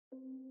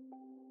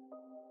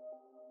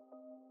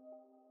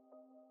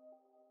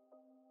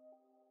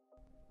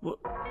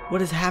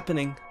What is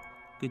happening?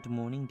 Good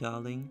morning,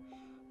 darling.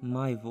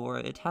 My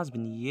Vora, it has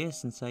been years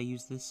since I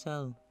used this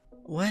cell.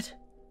 What?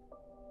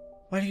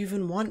 Why do you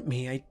even want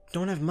me? I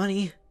don't have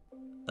money.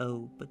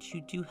 Oh, but you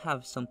do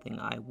have something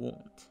I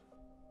want.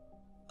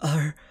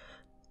 Are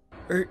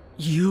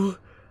you?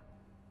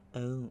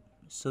 Oh,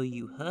 so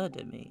you heard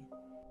of me.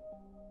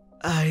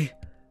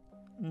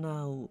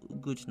 Now,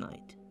 good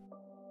night.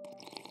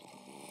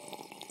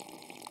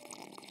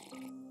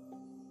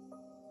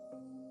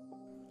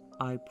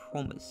 I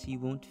promise you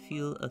won't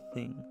feel a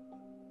thing.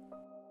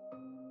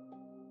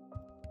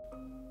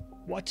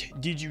 What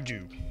did you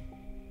do?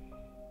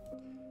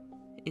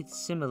 It's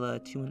similar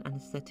to an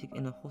anesthetic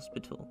in a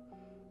hospital.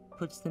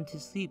 Puts them to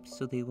sleep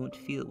so they won't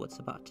feel what's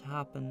about to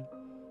happen.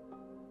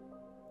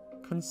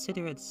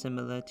 Consider it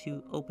similar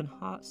to open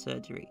heart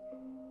surgery,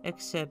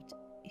 except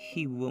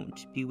he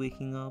won't be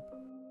waking up.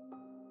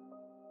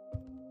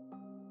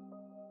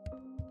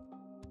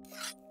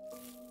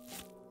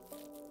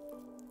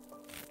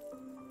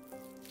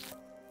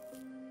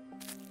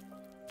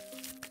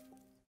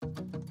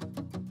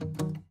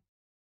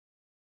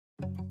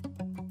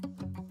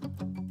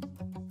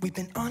 We've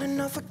been on and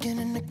off again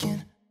and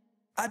again.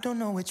 I don't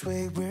know which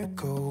way we're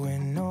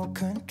going, no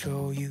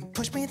control. You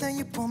push me, then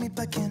you pull me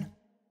back in.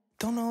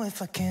 Don't know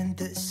if I can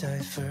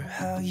decipher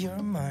how your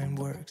mind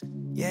works.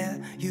 Yeah,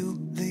 you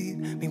leave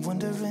me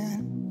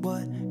wondering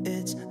what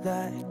it's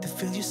like to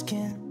feel your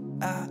skin.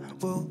 I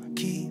will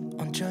keep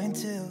on trying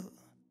to.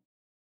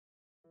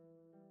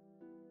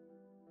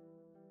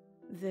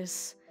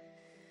 This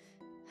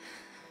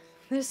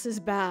is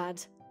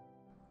bad.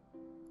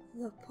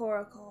 The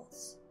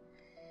poracles.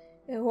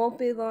 It won't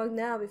be long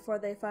now before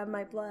they find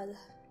my blood.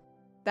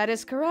 That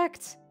is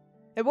correct.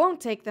 It won't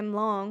take them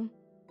long.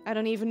 I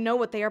don't even know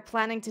what they are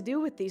planning to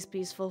do with these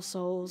peaceful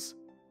souls.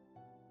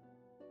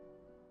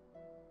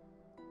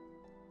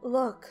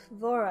 Look,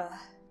 Vora.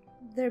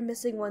 They're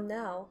missing one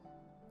now.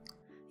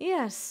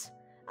 Yes.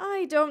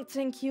 I don't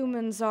think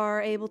humans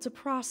are able to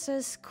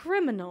process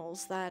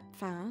criminals that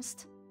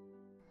fast.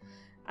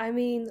 I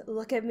mean,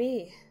 look at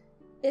me.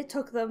 It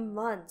took them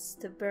months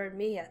to burn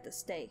me at the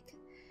stake.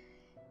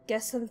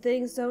 Guess some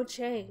things don't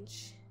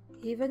change,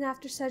 even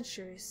after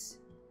centuries.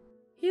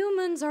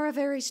 Humans are a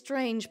very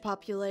strange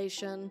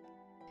population.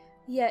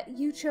 Yet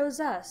you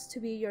chose us to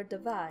be your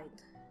divine.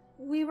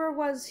 We were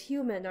once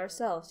human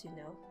ourselves, you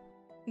know.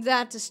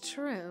 That is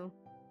true.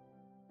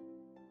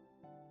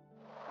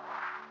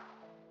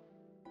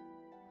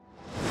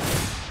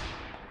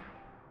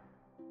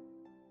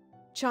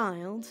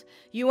 Child,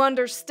 you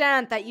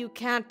understand that you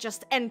can't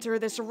just enter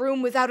this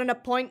room without an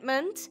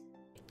appointment?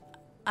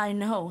 I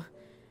know.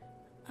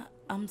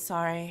 I'm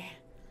sorry.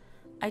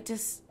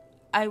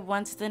 I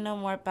wanted to know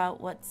more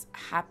about what's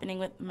happening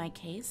with my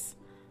case.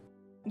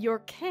 Your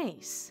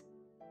case?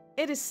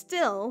 It is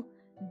still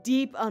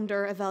deep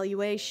under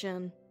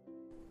evaluation.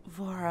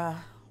 Vora,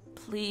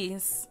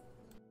 please.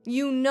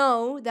 You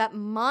know that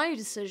my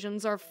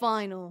decisions are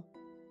final.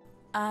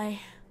 I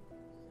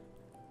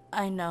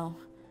know.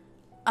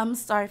 I'm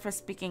sorry for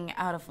speaking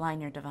out of line,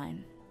 Your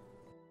Divine.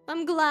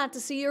 I'm glad to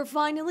see you're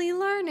finally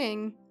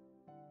learning.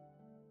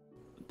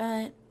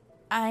 But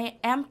I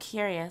am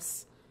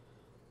curious.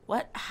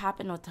 What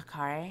happened with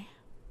Takare?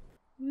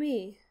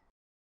 Me.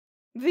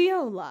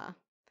 Viola,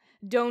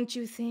 don't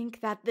you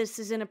think that this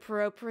is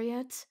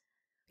inappropriate?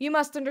 You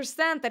must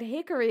understand that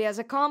Hikey has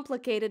a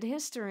complicated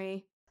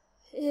history.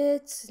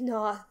 It's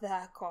not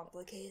that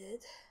complicated.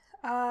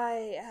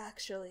 I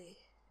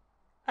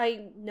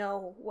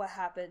know what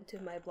happened to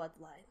my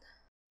bloodline.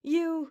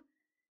 You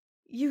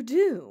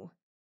do?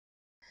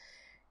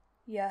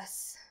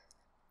 Yes.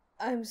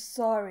 I'm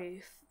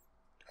sorry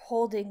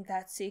holding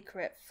that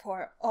secret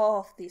for all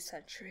of these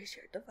centuries,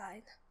 Your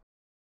Divine.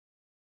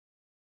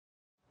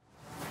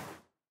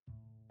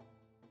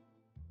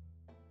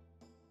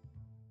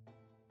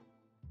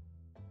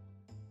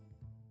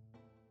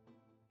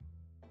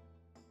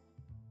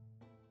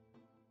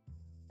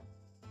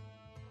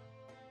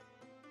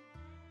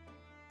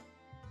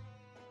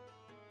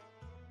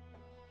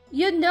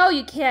 You know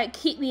you can't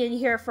keep me in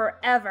here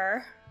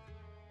forever.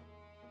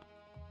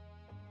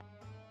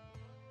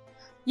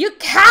 You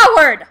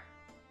coward!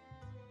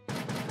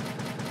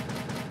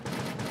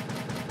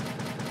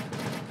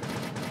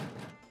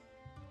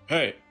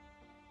 Hey,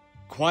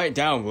 quiet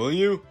down, will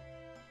you?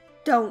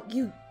 Don't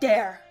you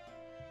dare.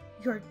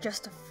 You're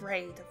just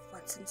afraid of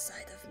what's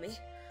inside of me.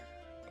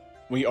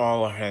 We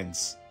all are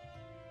hens.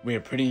 We are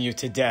putting you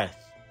to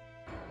death.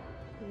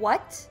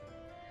 What?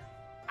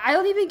 I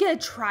don't even get a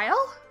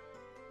trial?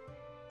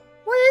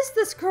 What is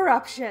this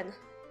corruption?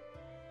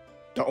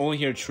 The only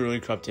here truly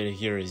corrupted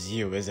here is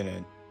you, isn't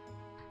it?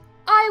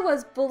 I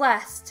was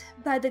blessed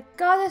by the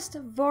goddess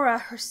Vora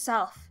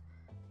herself.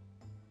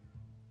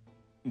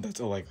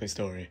 That's a likely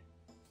story.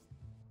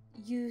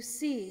 You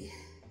see,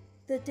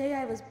 the day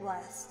I was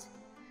blessed,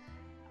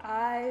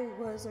 I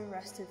was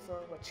arrested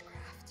for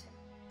witchcraft.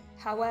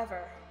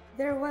 However,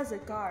 there was a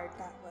guard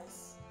that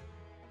was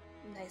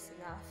nice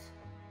enough.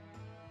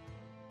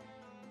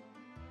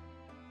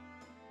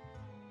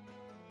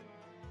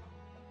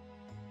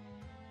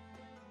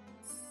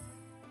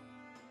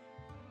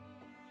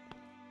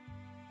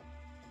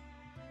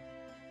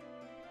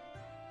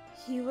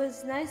 He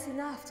was nice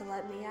enough to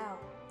let me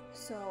out,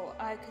 so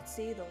I could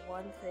see the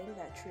one thing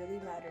that truly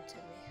mattered to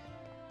me.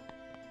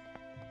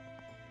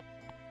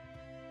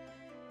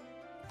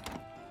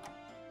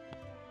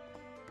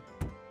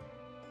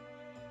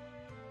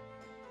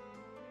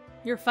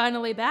 You're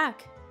finally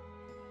back.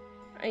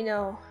 I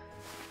know.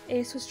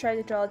 Ace was trying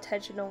to draw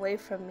attention away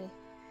from me.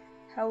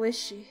 How is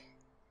she?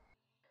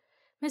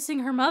 Missing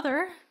her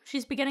mother.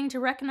 She's beginning to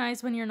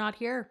recognize when you're not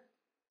here.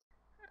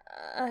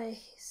 I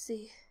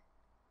see.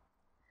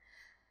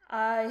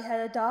 I had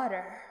a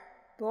daughter,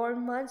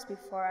 born months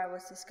before I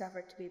was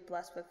discovered to be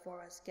blessed with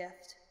Vora's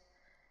gift.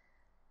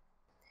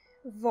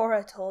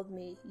 Vora told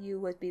me you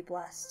would be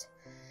blessed,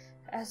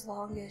 as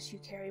long as you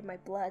carry my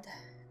blood,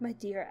 my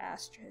dear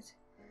Astrid.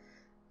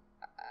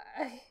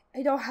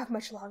 I don't have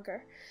much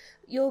longer.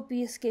 You'll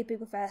be escaping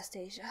with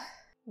Anastasia.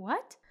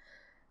 What?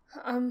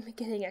 I'm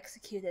getting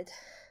executed.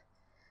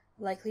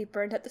 Likely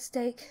burned at the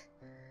stake.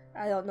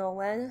 I don't know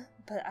when,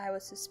 but I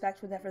would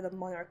suspect whenever the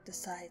monarch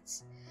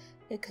decides.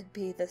 It could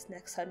be this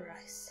next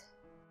sunrise.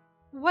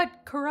 What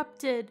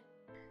corrupted?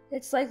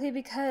 It's likely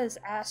because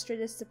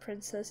Astrid is the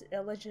prince's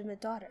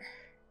illegitimate daughter.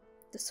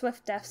 The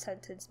swift death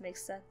sentence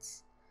makes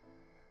sense.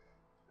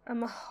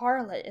 I'm a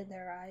harlot in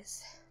their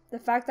eyes. The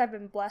fact I've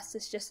been blessed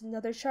is just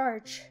another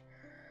charge.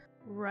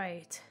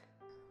 Right.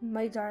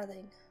 My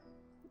darling,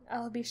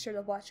 I'll be sure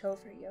to watch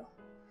over you.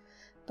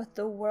 But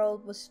the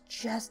world was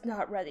just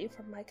not ready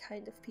for my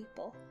kind of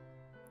people.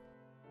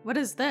 What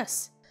is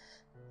this?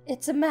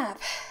 It's a map.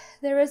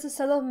 There is a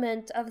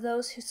settlement of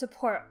those who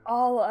support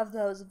all of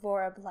those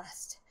Vora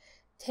blessed.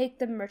 Take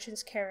the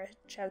merchant's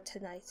carriage out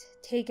tonight.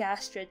 Take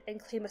Astrid and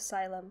claim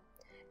asylum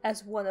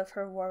as one of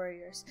her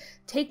warriors.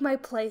 Take my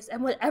place,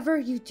 and whatever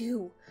you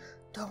do,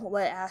 don't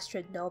let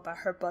Astrid know about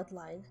her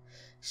bloodline.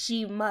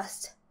 She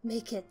must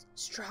make it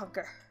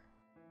stronger.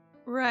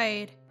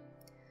 Right.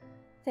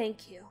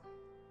 Thank you.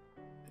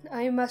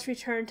 I must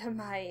return to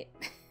my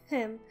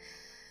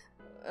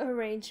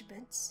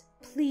arrangements.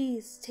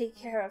 Please take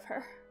care of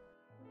her.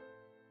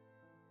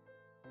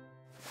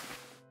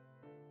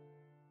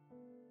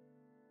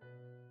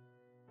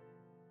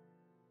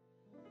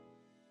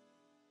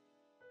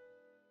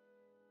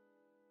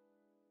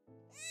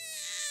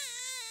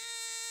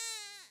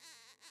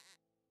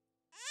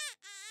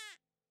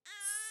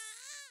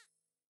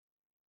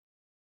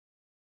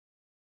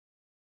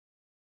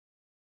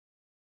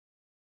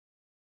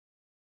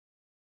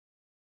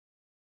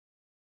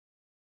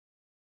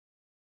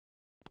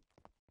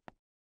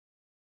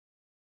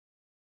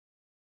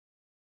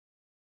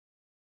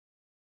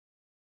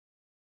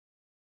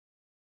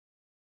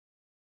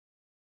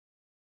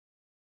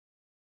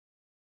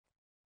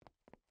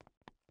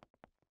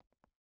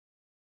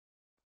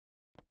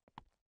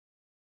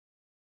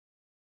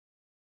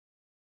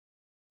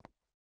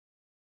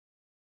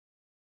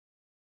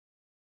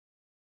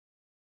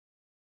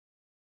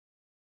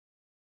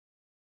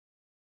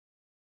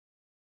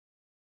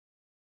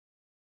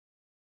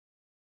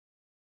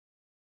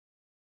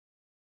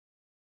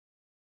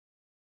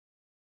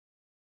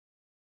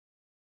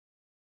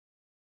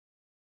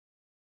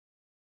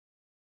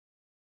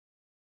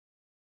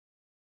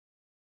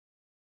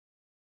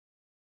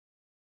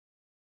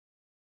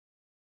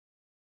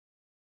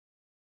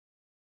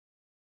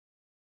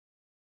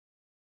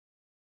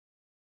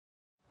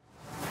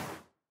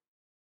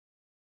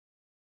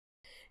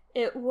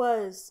 It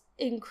was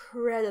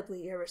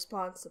incredibly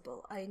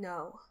irresponsible, I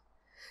know.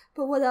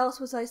 But what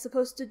else was I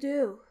supposed to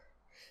do?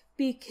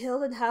 Be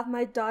killed and have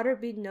my daughter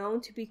be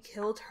known to be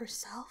killed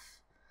herself?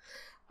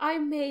 I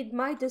made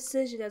my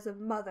decision as a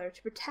mother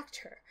to protect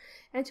her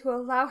and to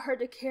allow her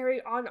to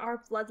carry on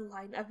our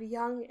bloodline of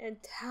young and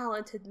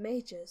talented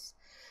mages.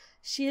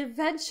 She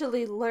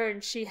eventually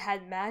learned she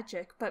had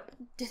magic, but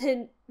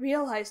didn't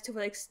realize to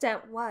what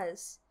extent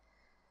was.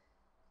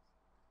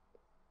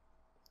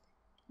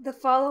 The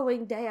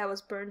following day I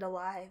was burned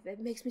alive. It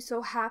makes me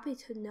so happy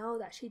to know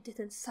that she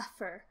didn't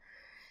suffer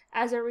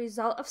as a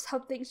result of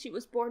something she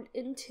was born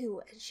into,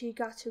 and she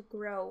got to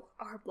grow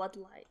our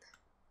bloodline.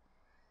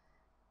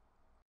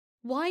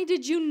 Why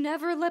did you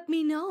never let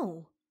me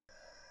know?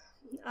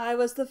 I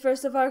was the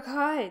first of our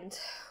kind.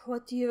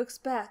 What do you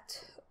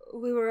expect?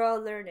 We were all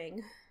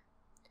learning.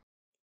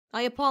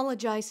 I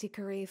apologize,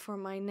 Hikey, for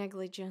my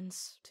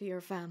negligence to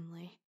your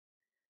family.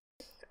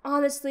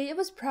 Honestly, it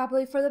was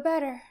probably for the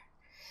better.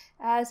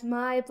 As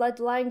my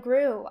bloodline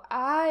grew,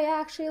 I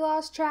actually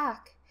lost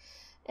track,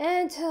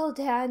 until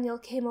Daniel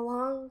came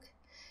along,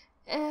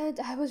 and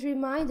I was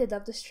reminded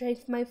of the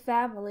strength my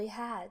family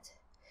had,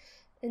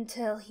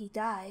 until he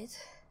died,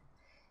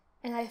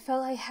 and I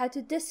felt I had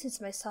to distance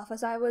myself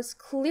as I was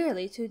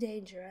clearly too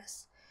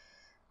dangerous.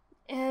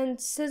 And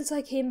since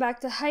I came back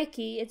to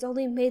Hikey, it's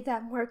only made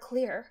that more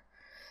clear.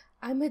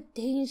 I'm a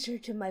danger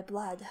to my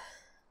blood.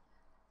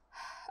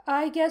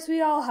 I guess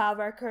we all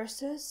have our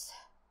curses.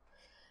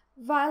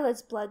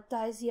 Violet's blood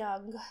dies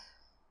young.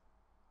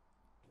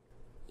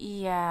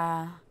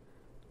 Yeah,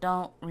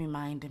 don't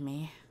remind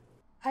me.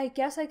 I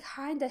guess I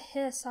kinda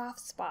hit a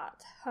soft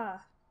spot, huh?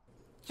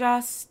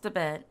 Just a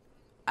bit.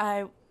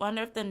 I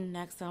wonder if the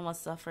next one will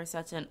suffer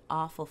such an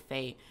awful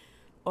fate,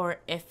 or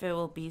if it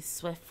will be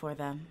swift for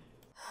them.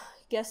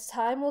 Guess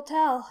time will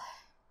tell.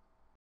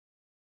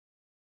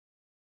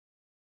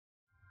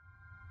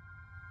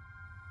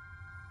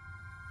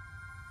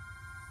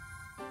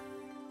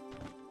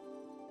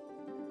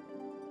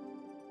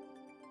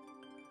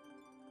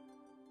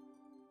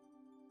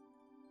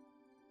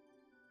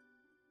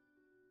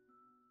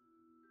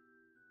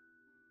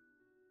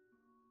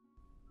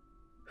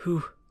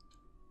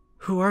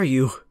 Who are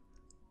you?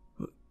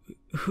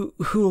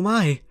 Who am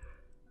I?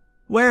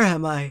 Where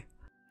am I?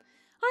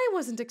 I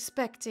wasn't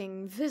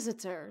expecting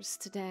visitors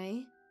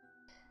today.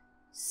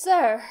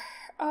 Sir,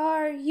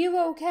 are you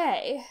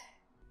okay?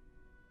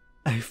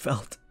 I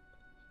felt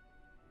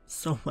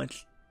so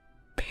much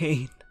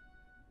pain,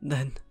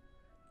 then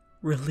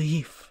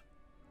relief.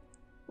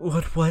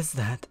 What was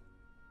that?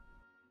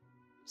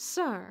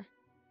 Sir,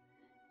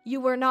 you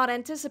were not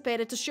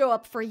anticipated to show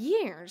up for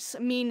years,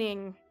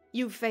 meaning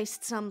you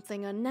faced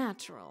something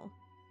unnatural.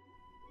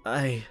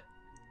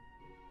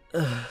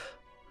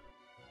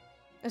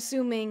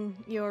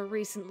 Assuming you're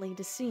recently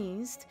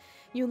deceased,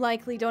 you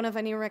likely don't have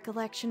any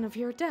recollection of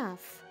your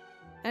death.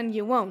 And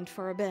you won't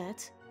for a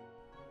bit.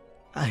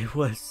 I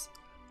was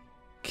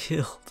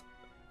killed.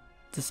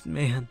 This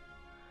man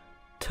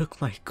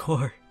took my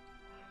core.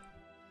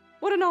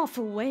 What an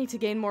awful way to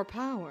gain more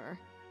power.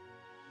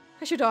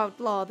 I should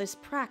outlaw this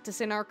practice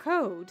in our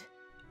code.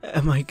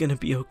 Am I gonna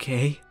be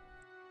okay?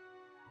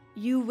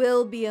 You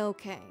will be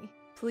okay.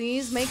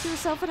 Please make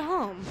yourself at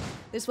home.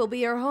 This will be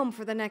your home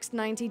for the next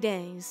 90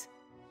 days.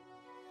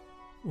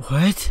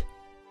 What?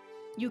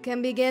 You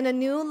can begin a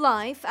new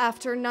life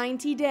after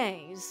 90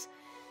 days.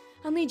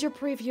 I'll need your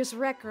previous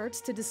records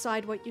to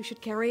decide what you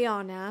should carry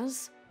on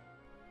as.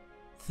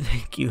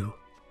 Thank you.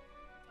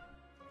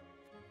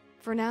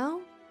 For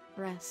now,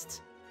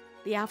 rest.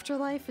 The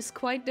afterlife is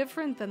quite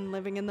different than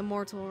living in the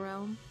mortal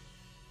realm.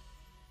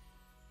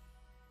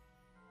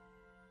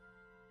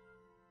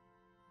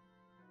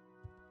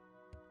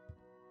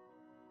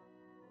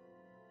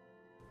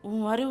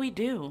 What do we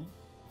do?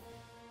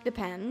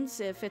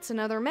 Depends. If it's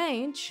another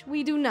mage,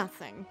 we do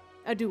nothing.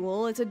 A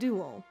duel is a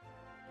duel.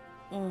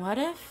 What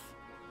if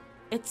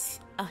it's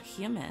a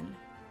human?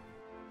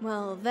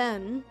 Well,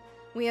 then,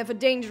 we have a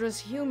dangerous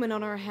human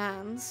on our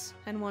hands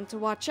and want to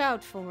watch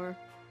out for.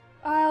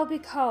 I'll be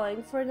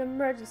calling for an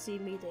emergency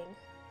meeting.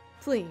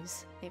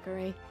 Please,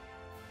 Hickory.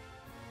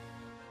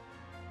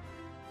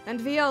 And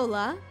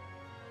Viola?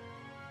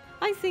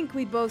 I think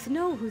we both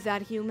know who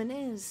that human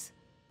is.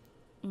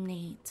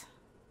 Neat.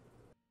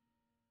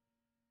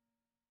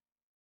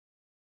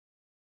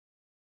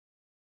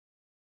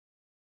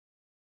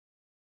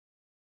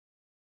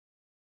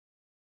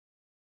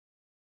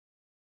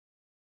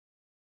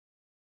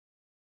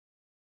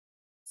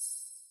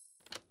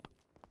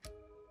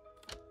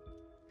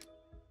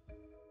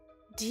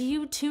 Do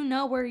you two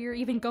know where you're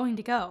even going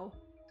to go?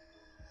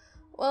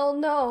 Well,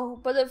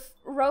 no, but if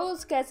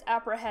Rose gets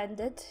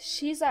apprehended,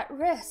 she's at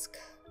risk.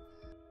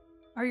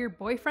 Are your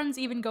boyfriends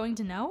even going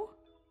to know?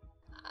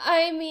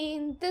 I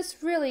mean, this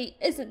really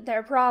isn't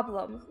their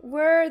problem.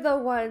 We're the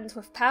ones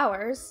with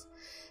powers.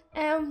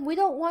 And we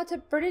don't want to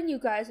burden you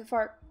guys with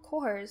our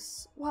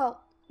cores.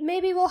 Well,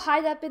 maybe we'll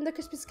hide up in the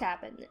Christmas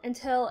cabin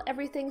until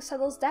everything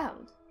settles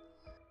down.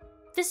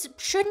 This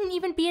shouldn't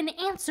even be an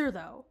answer,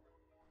 though.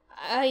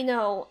 I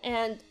know,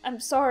 and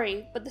I'm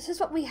sorry, but this is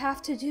what we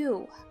have to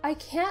do. I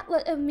can't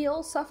let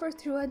Emile suffer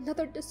through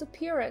another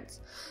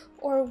disappearance.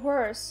 Or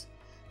worse,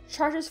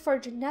 charges for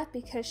Jeanette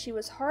because she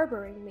was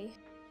harboring me.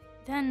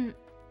 Then,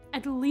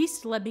 at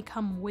least let me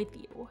come with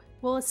you.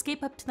 We'll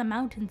escape up to the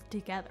mountains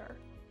together.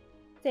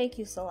 Thank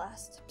you,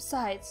 Celeste.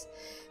 Besides,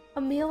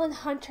 Emile and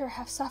Hunter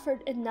have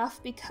suffered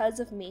enough because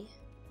of me.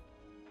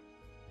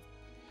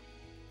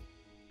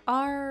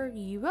 Are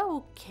you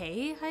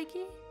okay,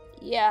 Hikey?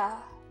 Yeah,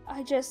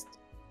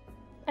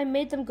 I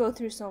made them go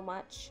through so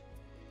much,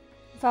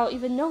 without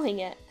even knowing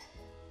it.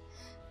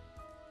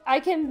 I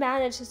can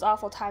manage this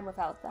awful time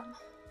without them.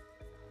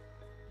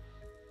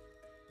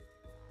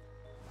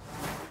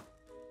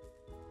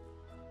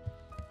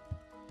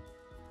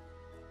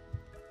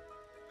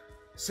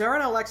 Sarah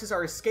and Alexis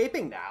are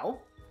escaping now.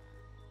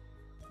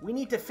 We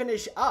need to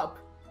finish up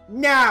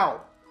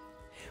now!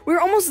 We're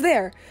almost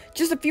there.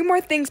 Just a few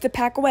more things to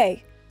pack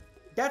away.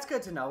 That's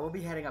good to know. We'll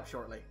be heading up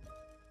shortly.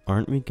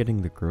 Aren't we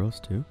getting the girls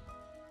too?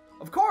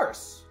 Of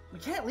course! We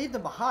can't leave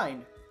them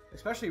behind,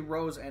 especially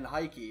Rose and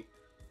Hikey.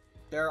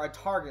 They're a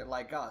target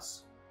like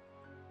us.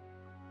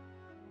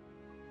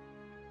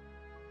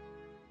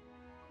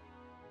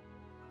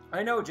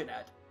 I know,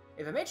 Jeanette.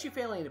 If it makes you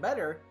feel any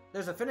better,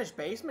 there's a finished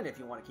basement if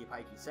you want to keep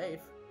Hikey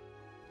safe.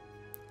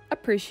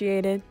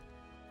 Appreciated.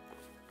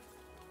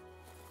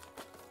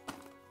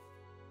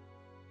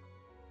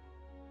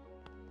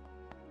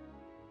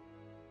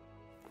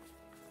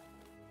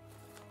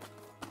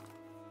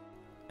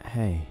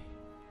 Hey,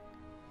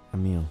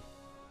 Emile.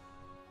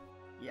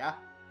 Yeah?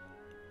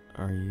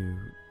 Are you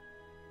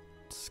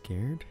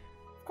scared?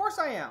 Of course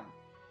I am.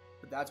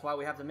 But that's why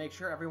we have to make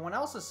sure everyone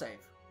else is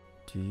safe.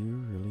 Do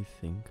you really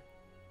think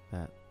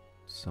that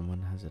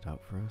someone has it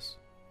out for us?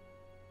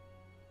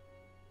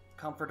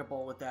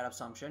 Comfortable with that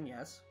assumption,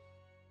 yes.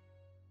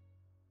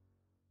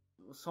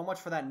 So much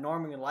for that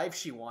norming life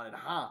she wanted,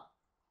 huh?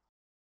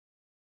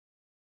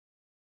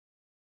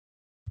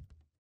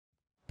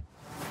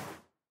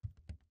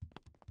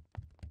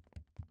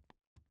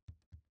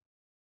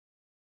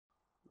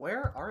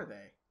 Where are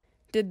they?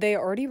 Did they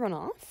already run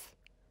off?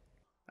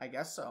 I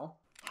guess so.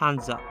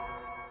 Hands up.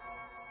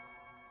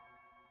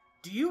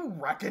 Do you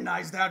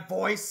recognize that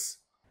voice?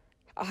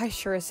 I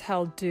sure as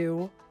hell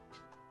do.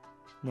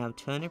 Now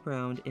turn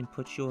around and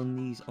put your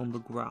knees on the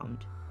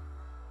ground.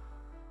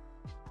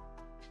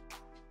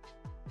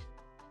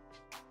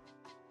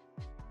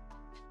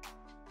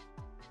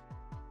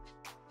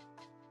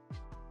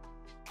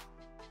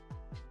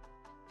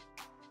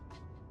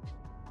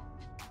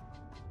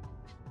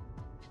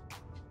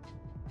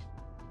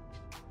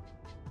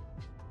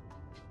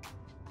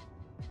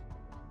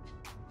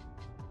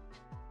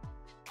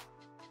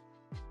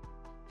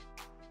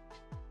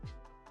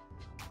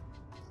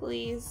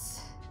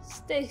 Please,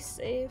 stay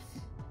safe.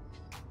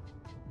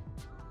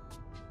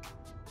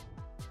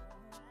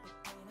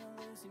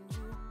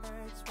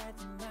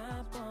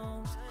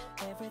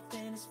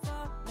 Everything is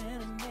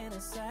falling, I'm in a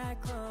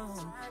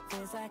cyclone.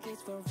 Feels like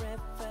it's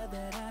forever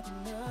that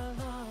I've been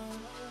alone.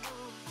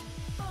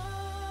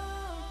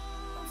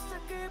 Oh, I'm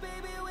stuck here,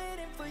 baby,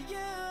 waiting for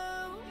you.